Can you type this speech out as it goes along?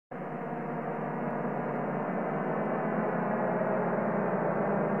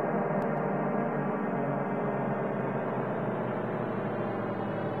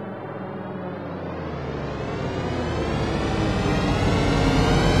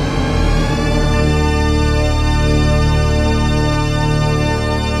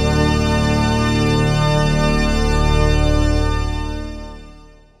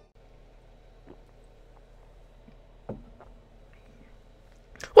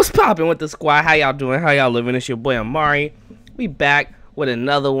What's poppin' with the squad? How y'all doing? How y'all living? It's your boy Amauri. We back with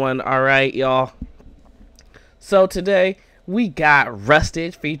another one. Alright, y'all. So today we got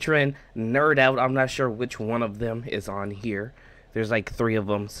Rustage featuring Nerdout. I'm not sure which one of them is on here. There's like 3 of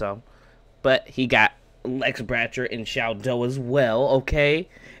them, so. But he got Bratcher and Shao as well, okay?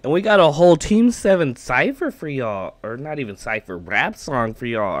 And we got a whole Team 7 cypher for y'all. Or not even cypher, rap song for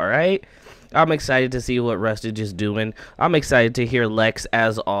y'all, alright? I'm excited to see what Rustage is doing. I'm excited to hear Lex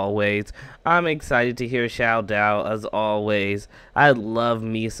as always. I'm excited to hear Shao as always. I love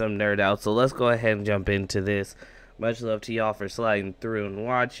me some Nerdout, so let's go ahead and jump into this. Much love to y'all for sliding through and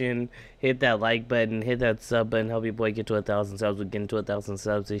watching. Hit that like button, hit that sub button, help your boy get to 1,000 subs. We're getting to 1,000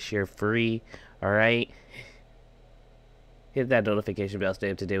 subs this year free, alright? Hit that notification bell,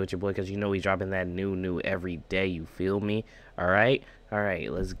 stay up to date with your boy, because you know we dropping that new every day, you feel me? Alright?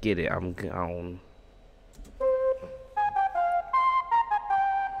 Alright, let's get it. I'm gone.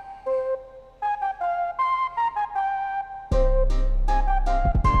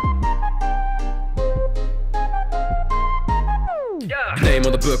 Name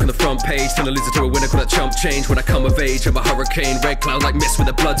on the book on the front page, turn a loser to a winner, call that chump change. When I come of age, I'm a hurricane, red cloud like mist with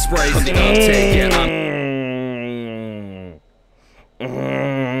a blood spray. On the uptake, yeah,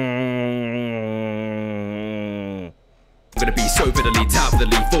 I'm gonna be so bitterly top of the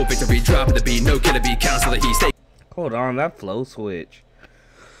leaf, full victory, drop of the beat, no killer bee, cancel the heat, stay. Hold on, that flow switch.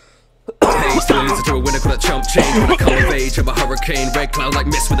 Page, turn a loser to a winner, call that chump change. When I come of age, I'm a hurricane, red cloud like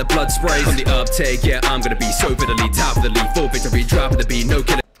mist with a blood spray. On the uptake, yeah, I'm gonna be so bitterly top of the leaf, full victory, drop of the beat, no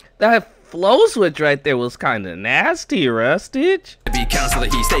killer. That flow switch right there was kind of nasty, Rustage. Be counselor,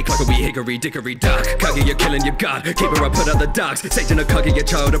 he stay like a wee hickory dickory dock. Kage, you're killing your god. Keep her up, put out the dogs. Satan, a Kage, your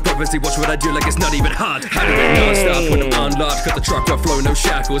child of prophecy. Watch what I do like it's not even hard. How do it non-stop when I'm unlocked? Cut the truck, rough flow, no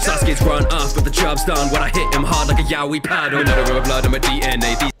shackles. Sasuke's run off, but the job's done. When I hit him hard like a Yowie paddle. Another row of blood on my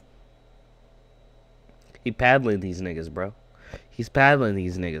DNA. He paddling these niggas, bro. He's paddling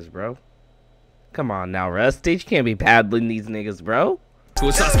these niggas, bro. Come on now, Rustage. You can't be paddling these niggas, bro.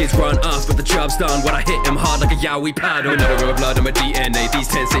 Sasuke's run off, but the job's done. When I hit him hard like a Yowie paddle. Another row of blood on my DNA. These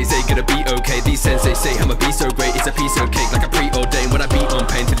tenseis say gonna be okay. These senseis say I'ma be so great. It's a piece of cake like a preordained. When I beat on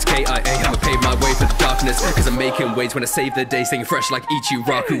pain to this KIA, I'ma pave my way for the darkness. Cause I'm making waves when I save the day. Staying fresh like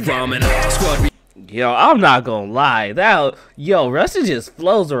Ichiraku ramen. Squad. Yo, I'm not gonna lie. Yo, Rustage just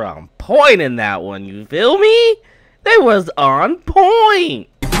flows are on point in that one. You feel me? They was on point.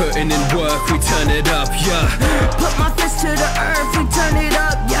 Putting in work, we turn it up, yeah. Put my fist to the earth, we turn it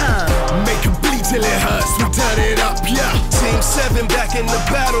up, yeah. Make it bleed till it hurts, we turn it up, yeah. Team 7 back in the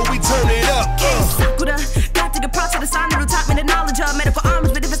battle, we turn it up. SQUA, got to get props to the sign that'll taught me the knowledge of medical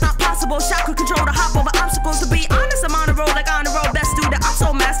arms, but if it's not possible, Shao could control the hop over obstacles. To be honest, I'm on the road like on the road, best student. I'm so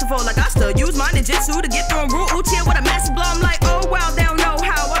masterful, like I still use my ninjutsu to get through a root. Uchiha with a massive blow. I'm like, oh wow, they don't know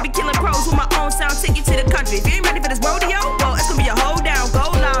how I be killing pros with my own sound. Take you to the country. If you ain't ready for this rodeo, well, it's gonna be a hold down, go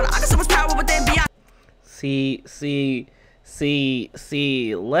loud. I got so much power within beyond.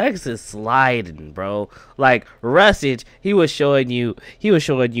 See, Lex is sliding, bro. Like Rustage, he was showing you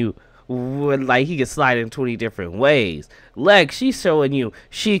when, like, he can slide in 20 different ways. Lex, she's showing you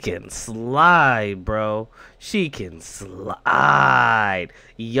she can slide, bro. She can slide.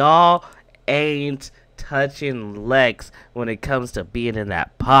 Y'all ain't touching Lex when it comes to being in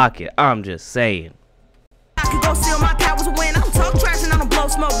that pocket. I'm just saying. I could go steal my powers and win. I don't talk trash and I don't blow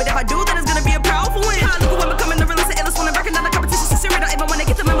smoke, but if I do, then it's gonna be a powerful win. I look at women coming the realest and illest when I'm breaking down the competition. Sincere, don't even when I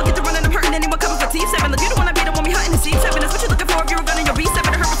get the memo, get the running, I'm hurting anyone coming for Team 7. Look, you don't wanna be the one we hunting the Team 7. That's what you're looking for if you're a gunner, you'll be 7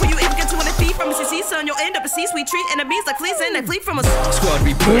 to hurt before you even get 200 feet from a CC, son. You'll end up a C-suite treat enemies like fleas and they flee from us. Squad,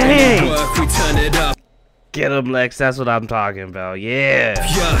 we put in work, we turn it up. Get him, Lex. That's what I'm talking about. Yeah.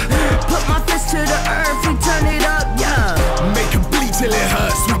 Put my fist to the earth, we turn it up, yeah. Make it bleed till it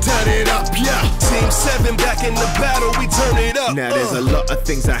hurts, we turn it up, yeah. Team 7 back in the battle, we turn it up. Now there's a lot of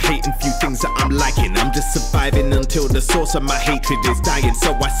things I hate and few things that I'm liking. I'm just surviving until the source of my hatred is dying.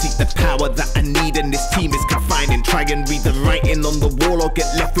 So I seek the power that I need and this team is confining. Try and read the writing on the wall or get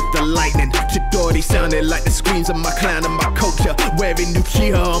left with the lightning. Chidori sounding like the screams of my clan and my culture. Wearing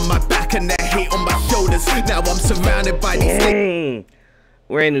Uchiha on my back and that hate on my shoulders. Now I'm surrounded by these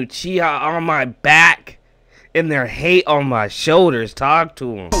wearing Uchiha on my back and their hate on my shoulders. Talk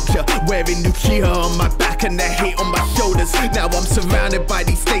to him. Wearing Uchiha on my back and that hate on my shoulders. Now I'm surrounded by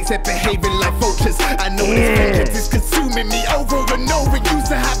these snakes that behaving like vultures. I know this vengeance is consuming me over and over. Used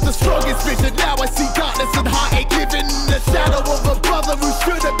to have the strongest vision. Now I see darkness and heartache living in the shadow of a brother who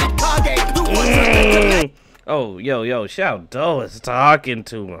should have been Kage. The ones who meant to. Oh, yo, Shao is talking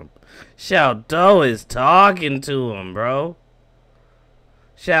to him. Shao is talking to him, bro.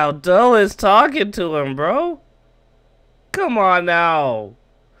 Shao is talking to him, bro. Come on now.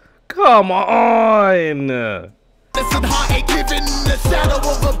 Come on. Listen, heart ain't living in the shadow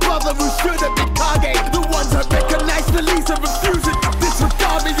of a brother who should have been Kage. The ones that recognize the least and refusing to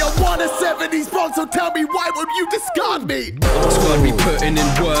disregard me. I want a 70s bond, so tell me why would you discard me? Squad, we putting in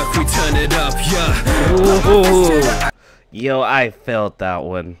work, we turn it up, yeah. Ooh. Yo, I felt that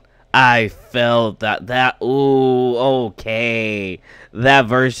one. I felt that. Ooh, okay. That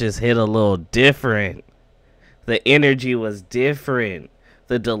verse just hit a little different. The energy was different.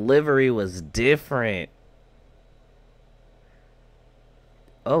 The delivery was different.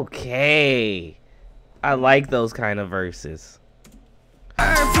 Okay. I like those kind of verses.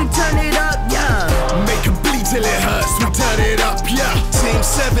 Earth, we turn it up, yeah. Make it bleed till it hurts, we turn it up, yeah. Team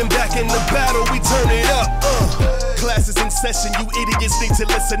 7 back in the battle, we turn it up. Classes in session, you idiots need to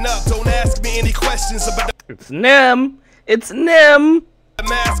listen up. Don't ask me any questions about the It's Nim. It's Nim.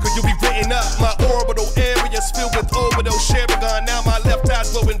 mask or you'll be written up. My orbital area's filled with orbital Sheragon. Now my left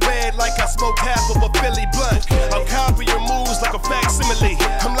eye's glowing red like I smoked half of a Philly blunt. I'll copy your moves like a facsimile.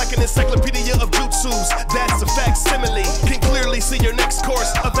 I'm like an encyclopedia of jutsus. That's a facsimile. Can clearly see your next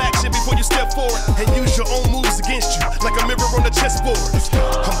course of action before you step forward and use your own moves against you like a mirror on the chessboard.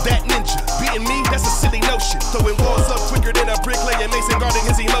 I'm that ninja. Beating me, that's a silly notion. Throwing walls up quicker than a bricklayer Mason guarding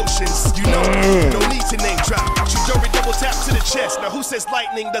his emotions. You know, no need to name drop. Shujori double tap to the chest. Now who says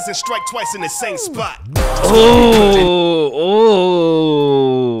lightning doesn't strike twice in the same spot? Oh,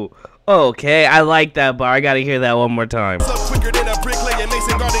 okay, I like that bar. I gotta hear that one more time. Up quicker than a bricklayer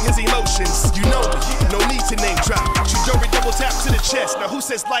Mason guarding his emotions. You know me, no need to name drop. Shujori double tap to the chest. Now who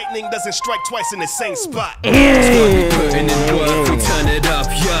says lightning doesn't strike twice in the same spot? Squad, we putting in work, we turn it up,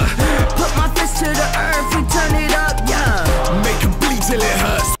 yeah. Put my fist to the earth, we turn it up, yeah. Make it bleed till it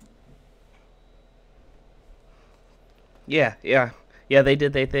hurts. Yeah, they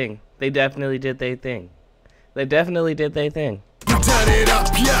did their thing. They definitely did their thing. They definitely did their thing. We turn it up,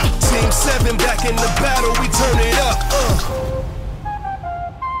 yeah. Team 7 back in the battle, we turn it up,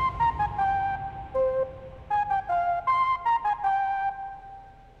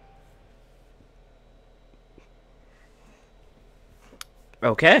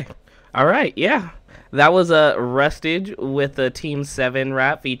 Okay. All right. Yeah. That was a Rustage with a Team 7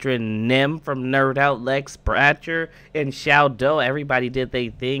 rap featuring Nim from Nerdout, Lex, Bratcher, and Shao. Everybody did their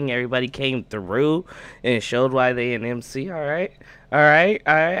thing. Everybody came through and showed why they an MC. All right.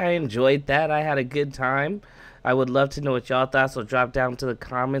 I enjoyed that. I had a good time. I would love to know what y'all thought, so drop down to the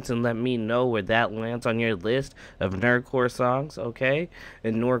comments and let me know where that lands on your list of nerdcore songs, okay?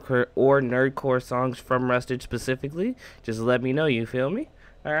 And nerdcore songs from Rustage specifically. Just let me know, you feel me?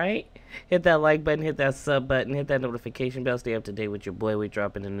 Alright? Hit that like button, hit that sub button, hit that notification bell, stay up to date with your boy. We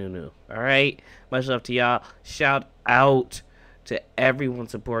dropping the new. Alright? Much love to y'all. Shout out to everyone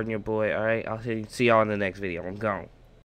supporting your boy, alright? I'll see y'all in the next video. I'm gone.